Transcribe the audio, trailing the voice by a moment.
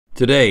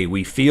Today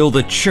we feel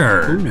the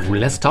churn. Ooh,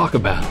 let's talk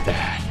about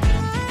that.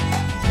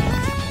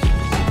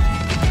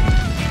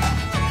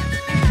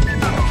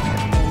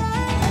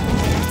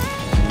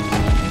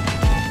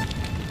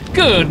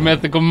 Good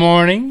mythical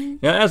morning.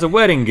 Now, as a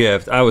wedding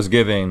gift, I was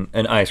given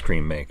an ice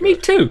cream maker. Me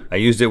too. I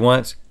used it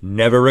once,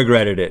 never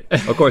regretted it.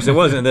 Of course, it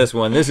wasn't this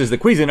one. This is the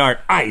Cuisinart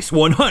Ice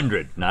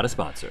 100, not a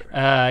sponsor.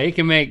 It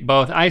can make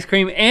both ice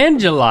cream and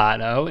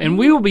gelato, and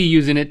we will be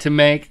using it to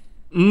make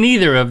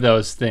neither of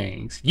those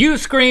things. You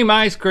scream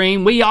ice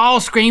cream, we all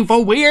scream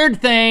for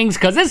weird things,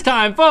 cause it's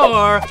time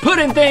for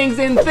Putting Things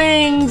in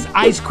Things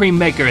Ice Cream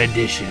Maker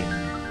Edition.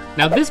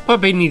 Now this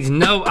puppy needs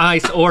no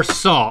ice or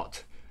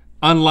salt,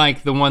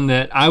 unlike the one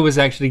that I was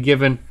actually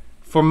given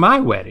for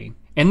my wedding.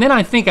 And then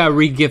I think I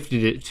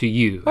re-gifted it to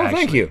you. Oh,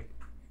 thank you.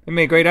 It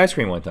made great ice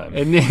cream one time.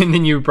 And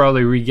then you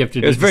probably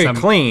re-gifted it. It was very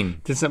clean.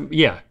 To some,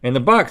 yeah. And the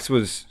box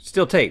was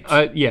still taped.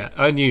 Yeah,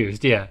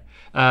 unused, yeah.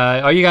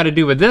 All you gotta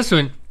do with this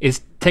one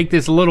is take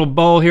this little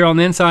bowl here on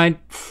the inside,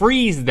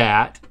 freeze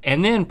that,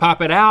 and then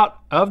pop it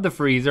out of the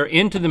freezer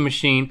into the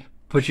machine,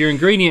 put your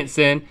ingredients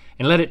in,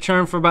 and let it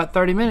churn for about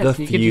 30 minutes.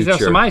 You get yourself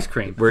some ice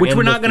cream, which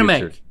we're not gonna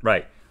make.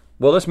 Right.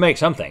 Well, let's make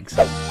some things.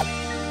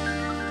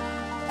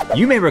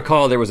 You may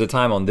recall there was a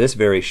time on this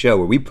very show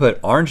where we put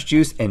orange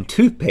juice and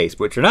toothpaste,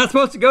 which are not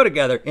supposed to go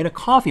together, in a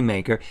coffee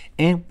maker,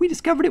 and we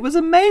discovered it was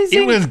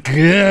amazing. It was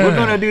good. We're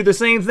gonna do the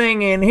same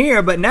thing in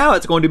here, but now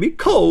it's going to be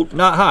cold,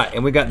 not hot.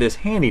 And we got this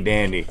handy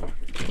dandy,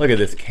 look at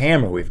this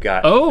camera we've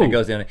got. Oh. It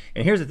goes down.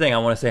 And here's the thing, I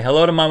wanna say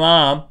hello to my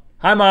mom.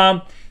 Hi,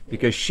 Mom.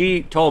 Because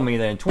she told me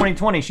that in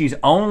 2020, she's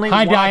only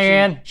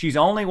Diane. She's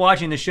only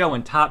watching the show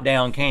in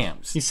top-down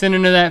cams. You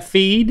sending her that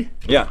feed?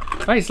 Yeah.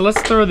 All right, so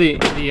let's throw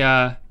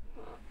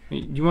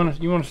you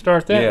wanna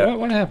start that? Yeah.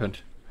 What happened?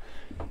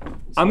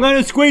 I'm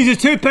gonna squeeze his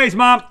toothpaste,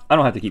 Mom. I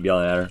don't have to keep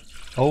yelling at her.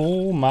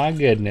 Oh my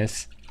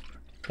goodness.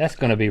 That's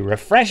gonna be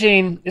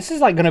refreshing. This is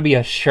like gonna be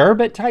a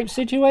sherbet type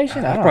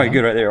situation. That's probably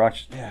good right there,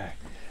 watch. Yeah.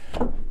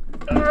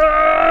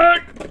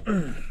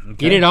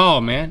 Get it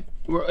all, man.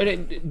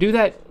 Do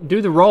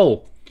the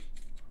roll.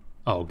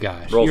 Oh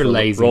gosh, you're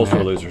lazy. Rolls man.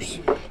 for losers.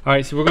 All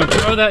right, so we're gonna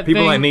throw that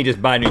People thing. like me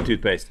just buy new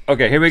toothpaste.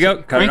 Okay, here we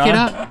go. Crank it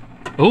up.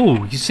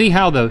 Oh, you see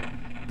how the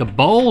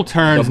bowl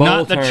turns,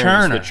 not the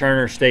churner. The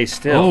churner stays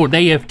still. Oh,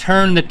 they have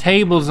turned the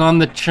tables on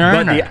the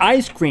churner. But the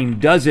ice cream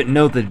doesn't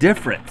know the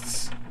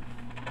difference.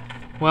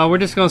 Well, we're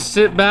just gonna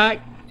sit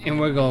back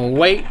and we're gonna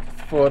wait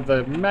for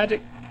the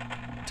magic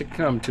to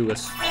come to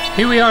us.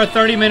 Here we are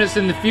 30 minutes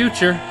in the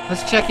future.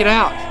 Let's check it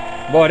out.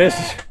 Boy,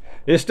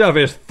 this stuff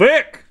is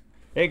thick.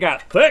 It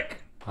got thick.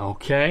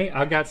 Okay,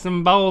 I got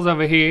some bowls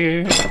over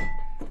here.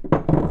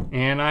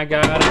 And I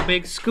got a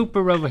big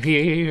scooper over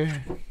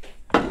here.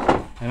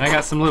 And I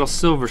got some little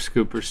silver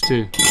scoopers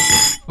too.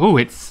 Oh,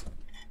 it's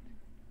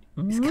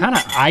kind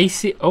of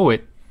icy. Oh,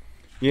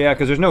 Yeah,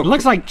 because there's no. It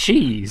looks like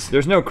cheese.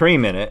 There's no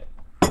cream in it.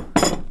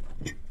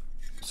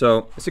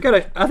 So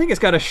I think it's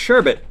got a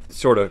sherbet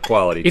sort of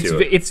quality to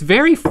it. It's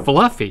very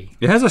fluffy.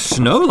 It has a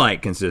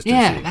snow-like consistency.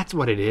 Yeah, that's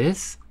what it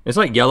is. It's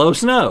like yellow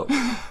snow.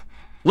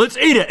 Let's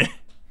eat it.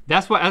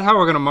 That's how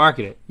we're gonna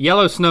market it.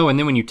 Yellow snow, and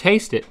then when you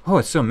taste it. Oh,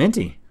 it's so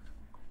minty.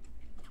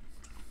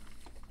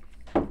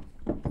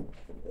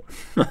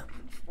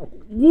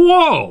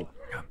 Whoa!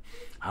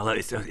 I love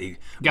it.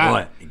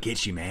 Boy, it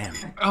gets you, man.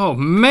 Oh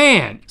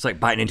man! It's like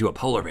biting into a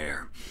polar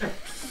bear.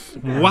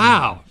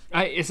 Wow!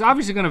 It's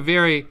obviously gonna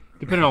vary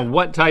depending on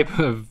what type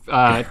of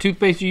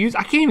toothpaste you use.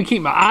 I can't even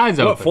keep my eyes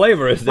open. What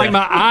flavor is that? Like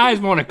my eyes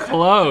want to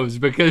close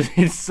because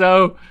it's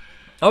so.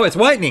 Oh, it's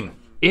whitening.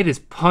 It is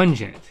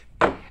pungent,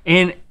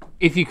 and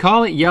if you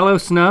call it yellow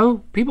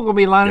snow, people will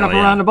be lining up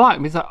around the block.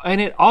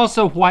 And it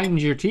also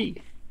whitens your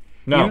teeth.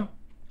 No, you know?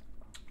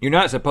 You're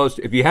not supposed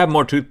to. If you have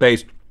more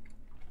toothpaste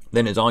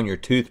than is on your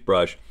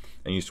toothbrush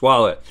and you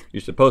swallow it, you're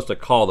supposed to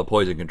call the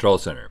Poison Control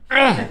Center.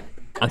 I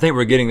think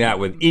we're getting that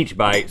with each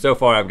bite. So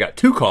far, I've got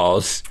 2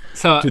 calls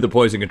to the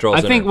Poison Control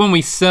Center. I think when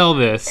we sell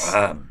this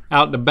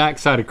out the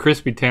backside of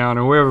Crispy Town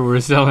or wherever we're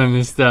selling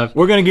this stuff,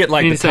 we're gonna get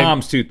like the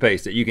Tom's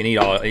toothpaste that you can eat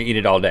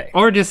it all day.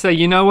 Or just say,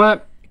 you know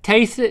what?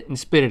 Taste it and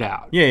spit it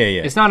out. Yeah.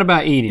 It's not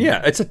about eating.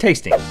 Yeah, it's a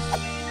tasting.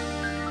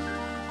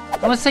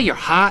 Well, let's say you're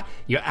hot,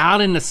 you're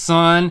out in the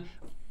sun.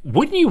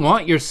 Wouldn't you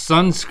want your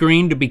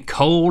sunscreen to be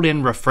cold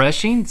and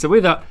refreshing? So we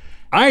thought,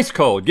 ice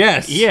cold,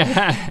 yes.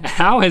 Yeah,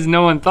 how has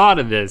no one thought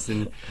of this?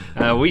 And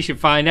we should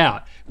find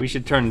out. We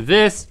should turn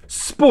this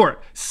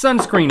Sport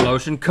sunscreen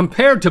lotion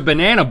compared to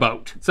Banana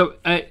Boat. So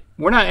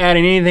we're not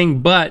adding anything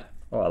but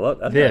I love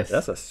that. this.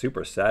 That's a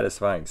super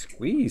satisfying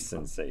squeeze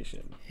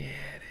sensation. Yeah,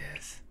 it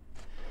is.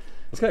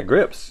 It's got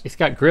grips. It's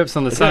got grips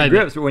on the It's side. got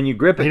grips, but when you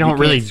grip it, they don't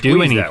really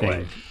do anything. That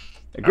way.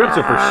 The grips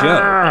are for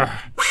show.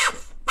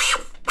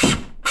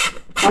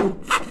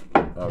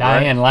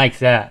 Diane likes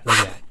that. Look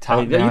at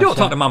that. You don't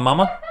talk to my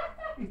mama.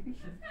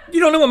 You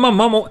don't know what my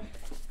mama.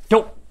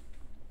 Don't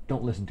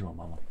listen to her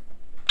mama.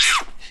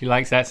 She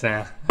likes that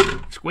sound.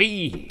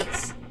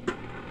 Squeeze.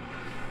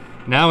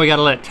 Now we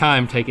gotta let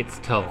time take its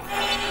toll.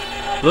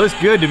 Looks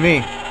good to me.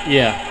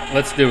 Yeah,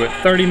 let's do it.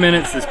 30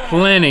 minutes is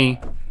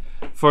plenty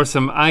for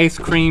some ice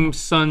cream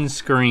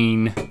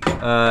sunscreen.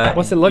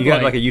 What's it look you got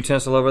like? like a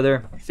utensil over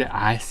there? Is it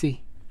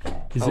icy?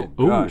 Is it?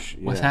 Oh Ooh, gosh,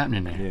 what's yeah.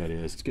 happening there? Yeah, it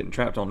is. It's getting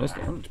trapped on this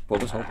thing. Let's pull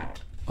this open.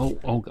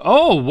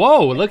 Oh,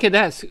 whoa! Look at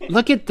that!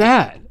 Look at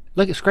that!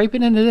 Look at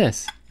scraping into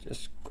this.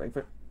 Just scrape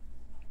it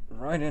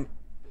right in,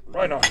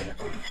 right on there.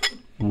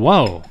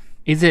 Whoa!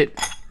 Is it?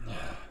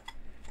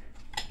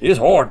 It's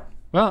hard.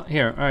 Well,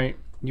 here. All right.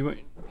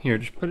 Here.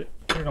 Just put it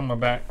on my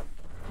back.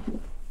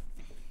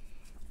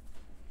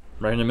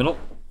 Right in the middle.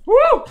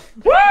 Woo!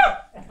 Woo!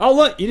 Oh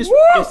look! You just. Woo!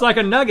 It's like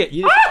a nugget.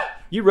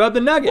 You rub the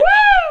nugget.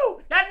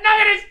 Woo! That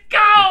nugget is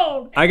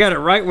gold! I got it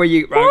right where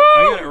you.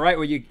 I got it right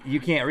where you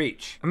can't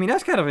reach. I mean,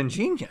 that's kind of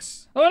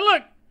ingenious. Oh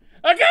look!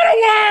 I got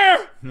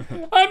a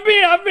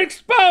wire! I'm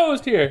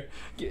exposed here.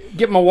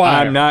 Get my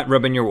wire. I'm not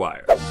rubbing your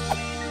wire.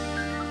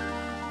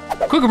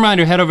 Quick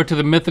reminder, head over to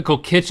the Mythical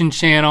Kitchen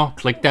channel,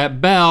 click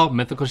that bell.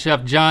 Mythical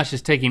Chef Josh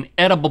is taking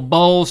edible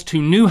bowls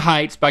to new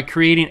heights by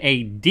creating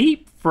a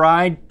deep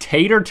fried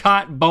tater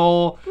tot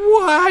bowl.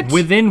 What?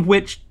 Within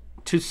which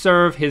to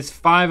serve his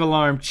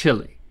 5-alarm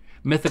chili.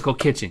 Mythical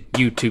Kitchen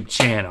YouTube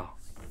channel.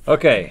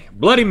 Okay,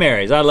 Bloody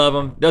Marys, I love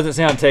them. Doesn't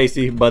sound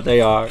tasty, but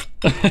they are.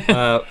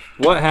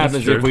 What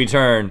happens if we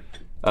turn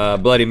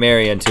Bloody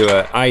Mary into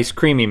an ice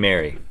creamy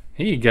Mary?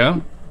 Here you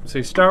go. So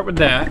you start with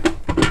that.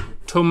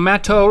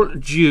 Tomato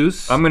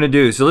juice. I'm gonna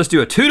do, so let's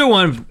do a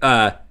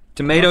 2-to-1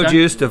 tomato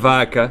juice to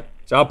vodka.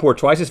 So I'll pour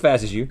twice as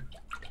fast as you.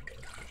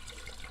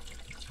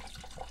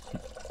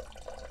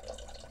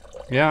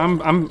 Yeah,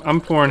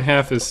 I'm pouring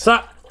half as.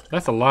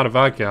 That's a lot of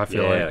vodka, I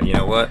feel like. Yeah, you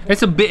know what?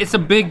 It's a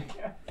big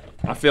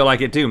I feel like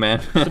it too, man.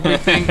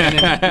 thing, and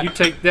then you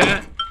take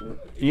that.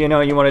 You know,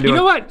 you wanna do You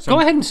know what?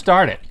 Go ahead and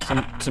start it.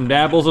 Some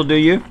dabbles will do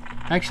you.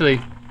 Actually,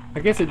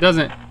 I guess it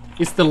doesn't.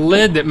 It's the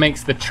lid that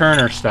makes the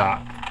churner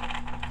stop.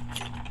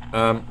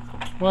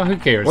 Well, who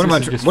cares? What am I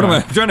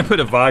trying to put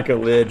a vodka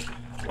lid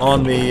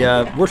on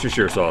the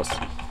Worcestershire sauce?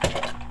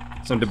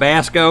 Some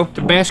Tabasco.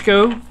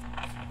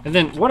 And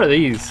then what are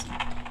these?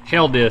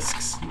 Hell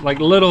discs. Like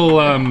little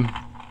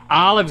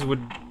olives with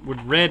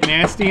red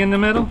nasty in the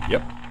middle.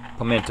 Yep.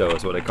 Pimento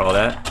is what they call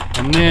that.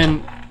 And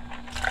then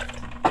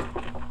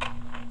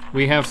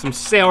we have some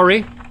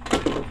celery.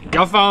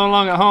 Y'all following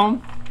along at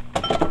home?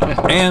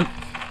 And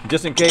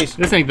just in case,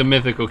 This ain't the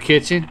Mythical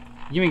Kitchen.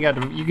 You ain't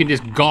got to, you can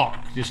just gawk,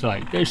 just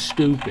like, they're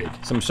stupid.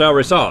 some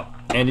celery salt.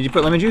 And did you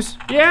put lemon juice?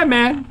 Yeah,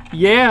 man.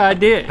 Yeah, I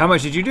did. How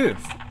much did you do?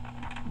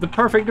 The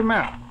perfect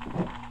amount.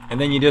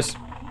 And then you just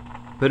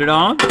put it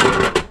on.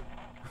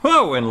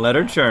 Whoa, and let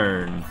her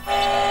churn.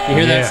 You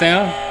hear that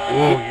sound?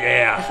 Oh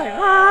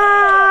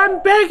yeah.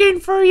 I'm begging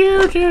for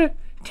you to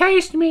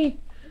taste me.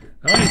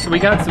 All right, so we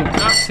got some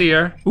cups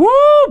here. Woo,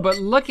 but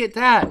look at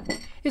that.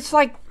 It's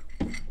like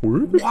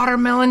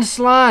watermelon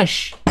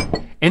slush.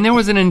 And there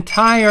was an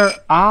entire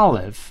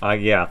olive.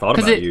 Yeah, I thought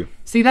about you.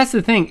 See, that's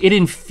the thing. It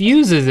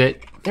infuses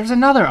it. There's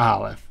another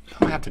olive. I'm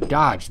gonna have to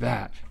dodge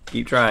that.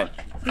 Keep trying.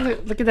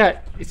 Look at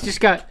that. It's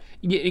just got,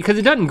 because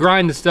it doesn't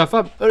grind the stuff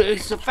up.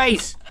 It's a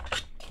face.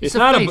 It's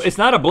not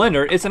a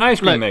blender. It's an ice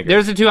cream Look, maker.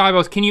 there's the two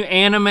eyeballs. Can you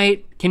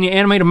animate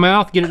a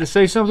mouth? Get it to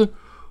say something?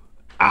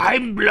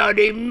 I'm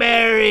Bloody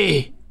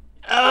Mary.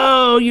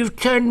 Oh, you've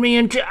turned me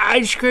into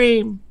ice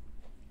cream.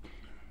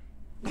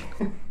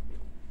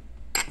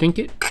 Think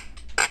it.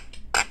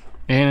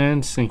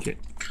 And sink it.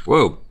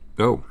 Whoa.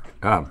 Oh.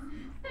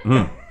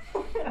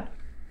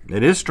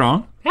 It is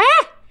strong.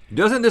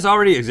 Doesn't this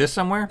already exist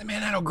somewhere?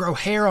 Man, that'll grow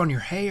hair on your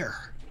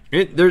hair.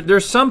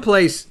 There's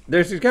someplace.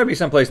 There's got to be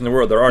someplace in the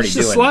world they're already It's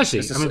a doing.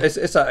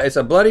 slushie. It's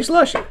a bloody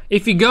slushy.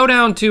 If you go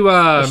down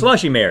to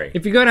Slushy Mary.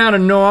 if you go down to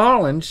New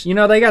Orleans, you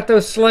know they got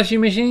those slushy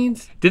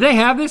machines. Did they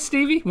have this,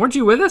 Stevie? Weren't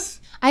you with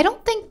us? I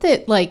don't think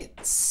that like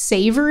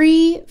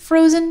savory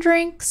frozen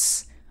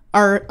drinks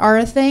are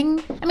a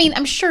thing. I mean,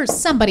 I'm sure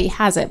somebody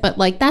has it, but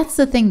like that's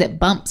the thing that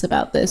bumps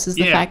about this is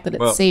the fact that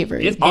it's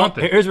savory. It's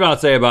bumping. Here's what I'll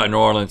say about New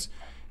Orleans.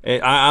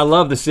 I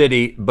love the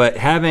city, but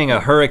having a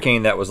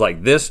hurricane that was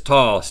like this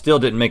tall still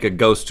didn't make a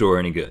ghost tour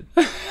any good.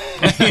 You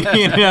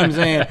know what I'm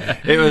saying?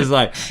 It was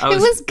like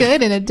it was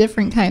good in a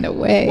different kind of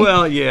way.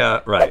 Well,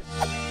 yeah, right.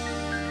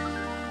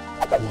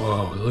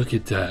 Whoa, look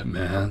at that,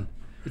 man.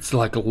 It's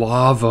like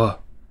lava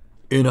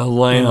In a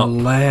in a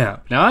lamp.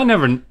 lamp. Now, I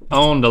never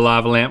owned a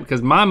lava lamp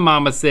because my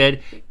mama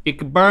said it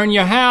could burn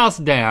your house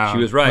down.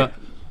 She was right.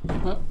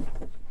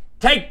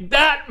 Take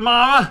that,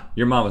 mama.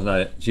 Your mom was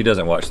not. She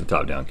doesn't watch the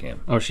top-down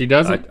cam. Oh, she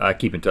doesn't? I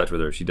keep in touch with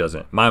her. She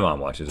doesn't. My mom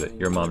watches it.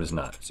 Your mom does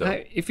not. So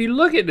If you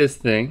look at this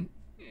thing,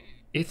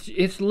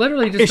 it's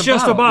literally just It's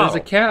just a bottle.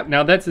 There's a cap.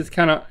 Now that's just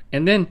kind of,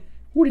 and then,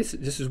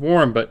 this is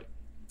warm, but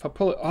if I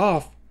pull it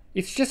off,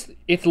 it's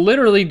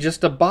literally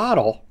just a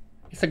bottle.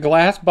 It's a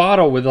glass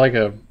bottle with like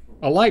a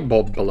light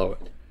bulb below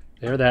it.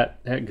 There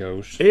that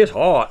goes. it's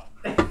hot.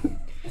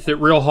 Is it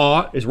real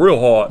hot? It's real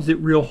hot. Is it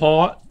real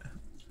hot?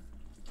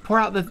 Pour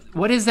out the,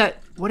 what is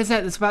that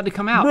that's about to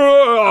come out?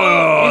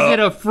 Is it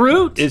a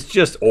fruit? It's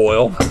just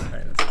oil. All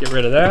right, let's get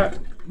rid of that,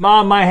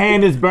 Mom, my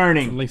hand is at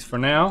burning. least for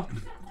now.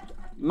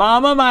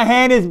 Mama, my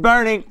hand is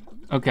burning.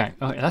 Okay,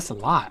 that's a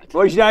lot.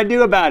 What should I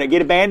do about it?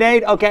 Get a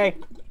Band-Aid? Okay.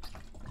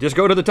 Just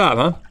go to the top,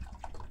 huh?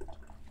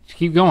 Just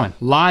keep going.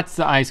 Lots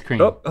of ice cream.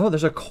 Oh,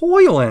 there's a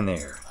coil in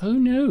there. Who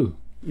knew?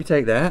 You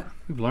take that.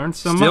 We've learned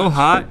so much. Still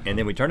hot, and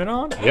then we turn it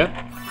on? Yep.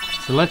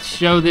 So let's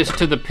show this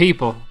to the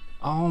people.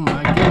 Oh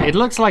my God, it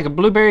looks like a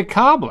blueberry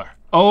cobbler.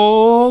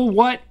 Oh,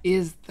 what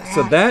is that?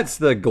 So that's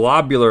the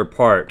globular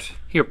part.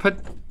 Here, put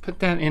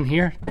that in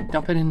here.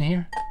 Dump it in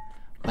here.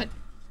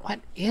 What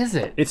is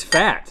it? It's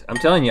fat. I'm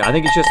telling you. I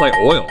think it's just like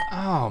oil.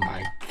 Oh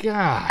my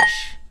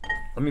gosh.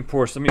 Let me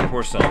pour some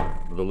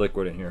of the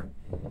liquid in here.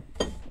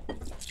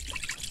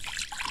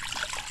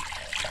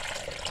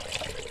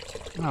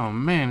 Oh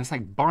man, it's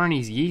like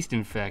Barney's yeast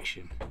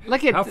infection.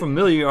 Look at How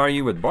familiar are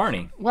you with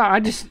Barney?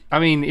 Well, I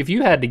mean, if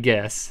you had to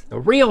guess, the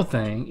real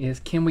thing is,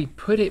 can we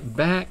put it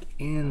back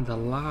in the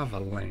lava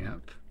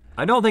lamp?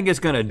 I don't think it's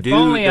gonna do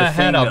only the I thing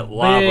had a that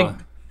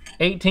lava.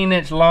 big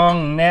 18-inch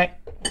long neck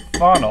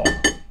funnel.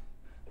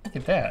 Look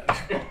at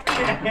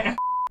that.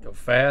 Go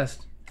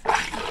fast.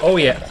 Oh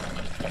yeah.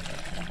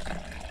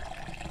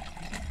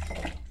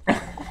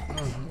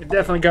 It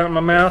definitely got in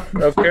my mouth.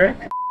 Okay.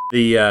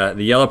 The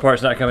yellow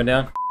part's not coming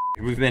down.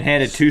 We've been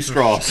handed 2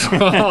 straws. Is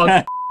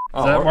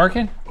that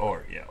working?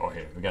 Or yeah. Oh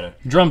here, we got a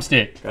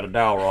Drumstick.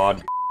 dowel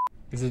rod.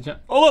 Is it?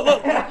 Oh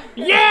look!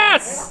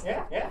 Yes!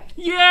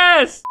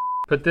 Yes!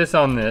 Put this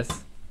on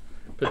this.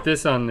 Put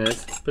this on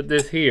this. Put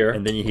this here.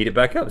 And then you heat it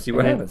back up. See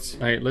what happens.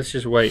 All right, let's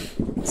just wait.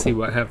 See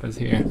what happens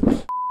here.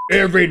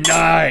 Every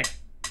night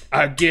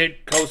I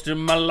get close to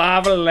my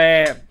lava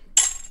lamp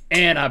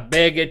and I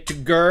beg it to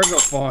gurgle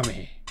for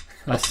me.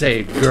 I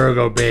say,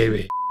 gurgle,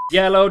 baby.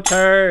 Yellow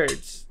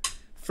turds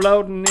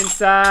floating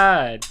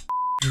inside.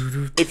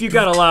 If you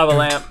got a lava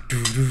lamp,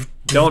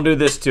 don't do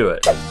this to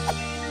it.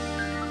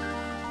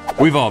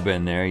 We've all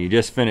been there. You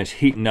just finished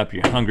heating up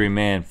your hungry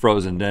man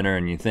frozen dinner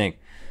and you think,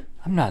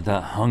 I'm not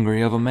that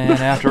hungry of a man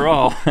after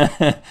all.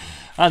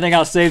 I think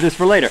I'll save this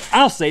for later.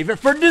 I'll save it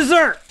for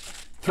dessert.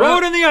 Throw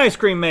it in the ice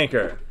cream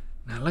maker.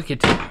 Now look at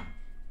that.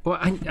 Well,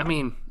 I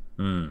mean,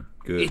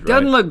 Good, it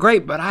doesn't look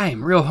great, but I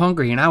am real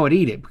hungry and I would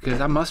eat it because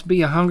I must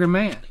be a hungry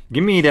man.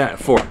 Give me that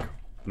fork,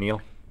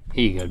 Neil.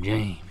 Here you go,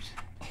 James.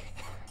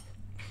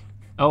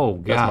 Oh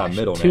gosh, That's my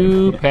middle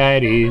 2 name.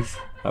 patties.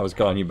 I was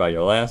calling you by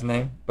your last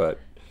name, but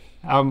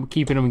I'm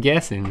keeping them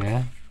guessing,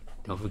 man.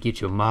 Don't forget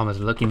your mama's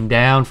looking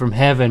down from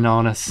heaven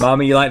on us.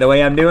 Mommy, you like the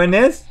way I'm doing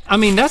this? I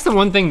mean, that's the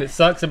one thing that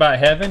sucks about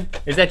heaven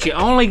is that you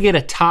only get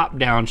a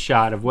top-down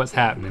shot of what's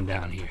happening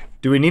down here.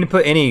 Do we need to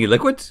put any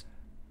liquids?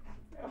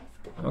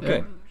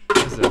 Okay.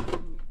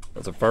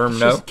 That's a firm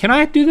no. Can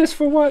I do this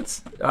for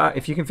once?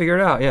 If you can figure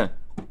it out, yeah.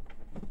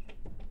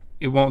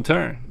 It won't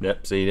turn.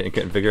 Yep, see, you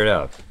couldn't figure it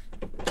out.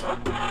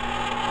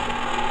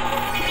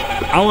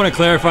 I want to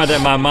clarify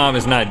that my mom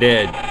is not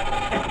dead.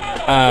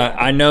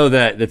 I know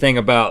that the thing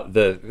about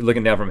the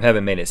looking down from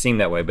heaven made it seem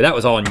that way, but that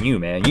was all on you,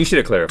 man. You should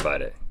have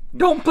clarified it.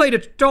 Don't play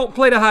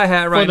the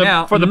hi-hat right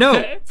now. For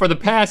the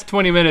past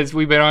 20 minutes,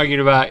 we've been arguing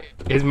about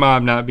his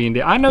mom not being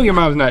dead. I know your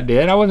mom's not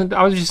dead. I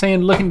was just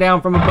saying looking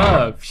down from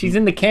above. She's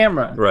in the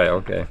camera. Right,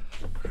 okay.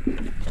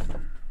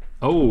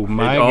 Oh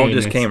my It all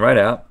goodness. just came right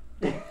out.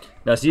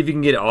 Now see if you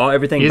can get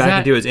everything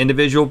back into its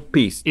individual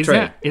piece. Is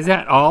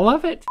that all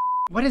of it?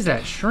 What is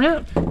that,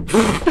 shrimp?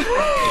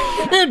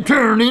 It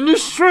turned into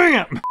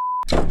shrimp.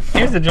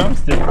 Here's the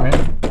drumstick,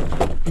 man.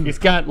 It's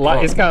got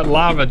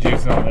lava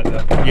juice on it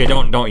though. Yeah,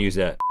 don't use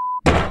that.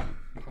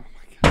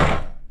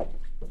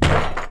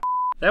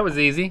 That was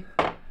easy.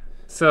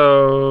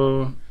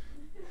 So,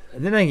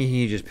 And then I think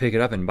you just pick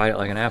it up and bite it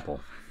like an apple.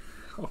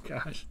 oh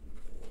gosh.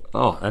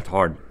 Oh, that's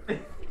hard.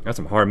 That's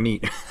some hard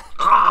meat.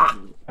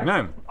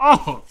 Man,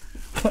 Oh,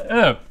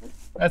 ew.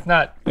 That's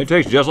not. it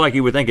tastes just like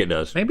you would think it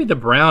does. Maybe the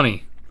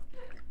brownie.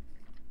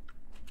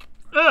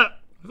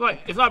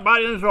 It's like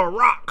biting into a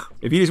rock.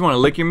 If you just want to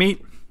lick your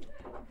meat,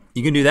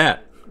 you can do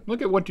that.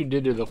 Look at what you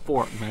did to the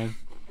fork, man.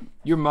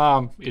 Your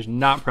mom is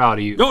not proud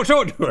of you. Don't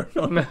show it to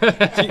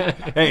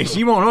her. Hey,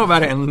 she won't know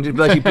about it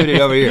unless you put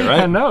it over here,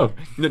 right? I know.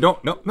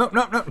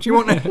 No. She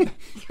won't know.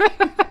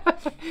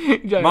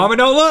 Mama,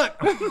 don't look.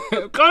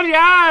 Close your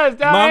eyes,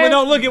 Dad. Mama,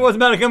 don't look at what's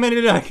about to come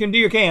into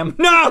your cam.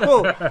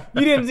 No,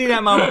 you didn't see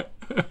that, Mama.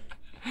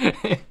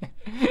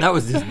 That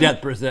was just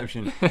depth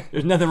perception.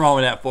 There's nothing wrong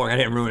with that fork. I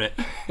didn't ruin it.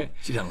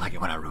 She doesn't like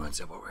it when I ruin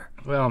silverware.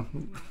 Well,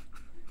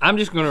 I'm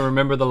just gonna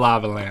remember the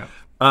lava lamp.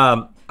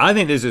 I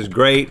think this is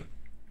great.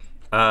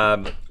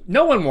 No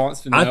one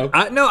wants to know.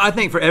 I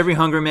think for every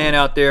hungry man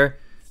out there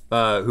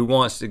who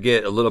wants to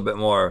get a little bit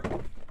more,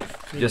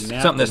 just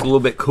something that's a little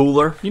bit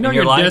cooler You know in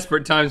your you're life.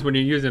 desperate times when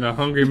you're using a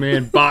hungry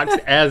man box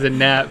as a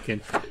napkin.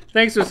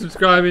 Thanks for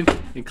subscribing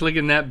and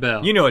clicking that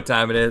bell. You know what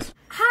time it is.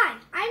 Hi,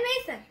 I'm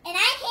Mason. And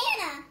I'm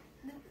Hannah.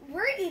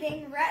 We're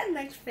eating Rhett and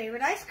Mike's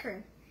favorite ice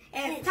cream.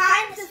 And it's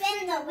time to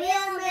spin the wheel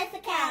of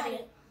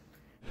Mythicality.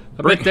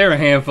 I bet they're a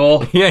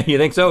handful. Yeah, you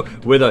think so?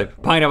 With a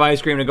pint of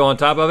ice cream to go on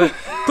top of it?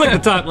 Click the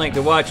top link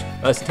to watch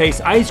us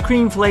taste ice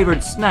cream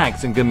flavored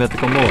snacks and Good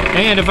Mythical more.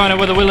 And to find out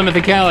where the wheel of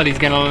Mythicality is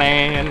gonna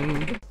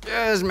land.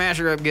 Just mash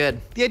her up good.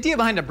 The idea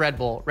behind a bread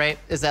bowl, right,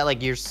 is that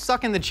like you're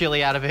sucking the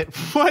chili out of it.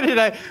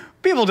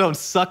 People don't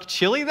suck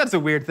chili, that's a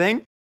weird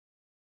thing.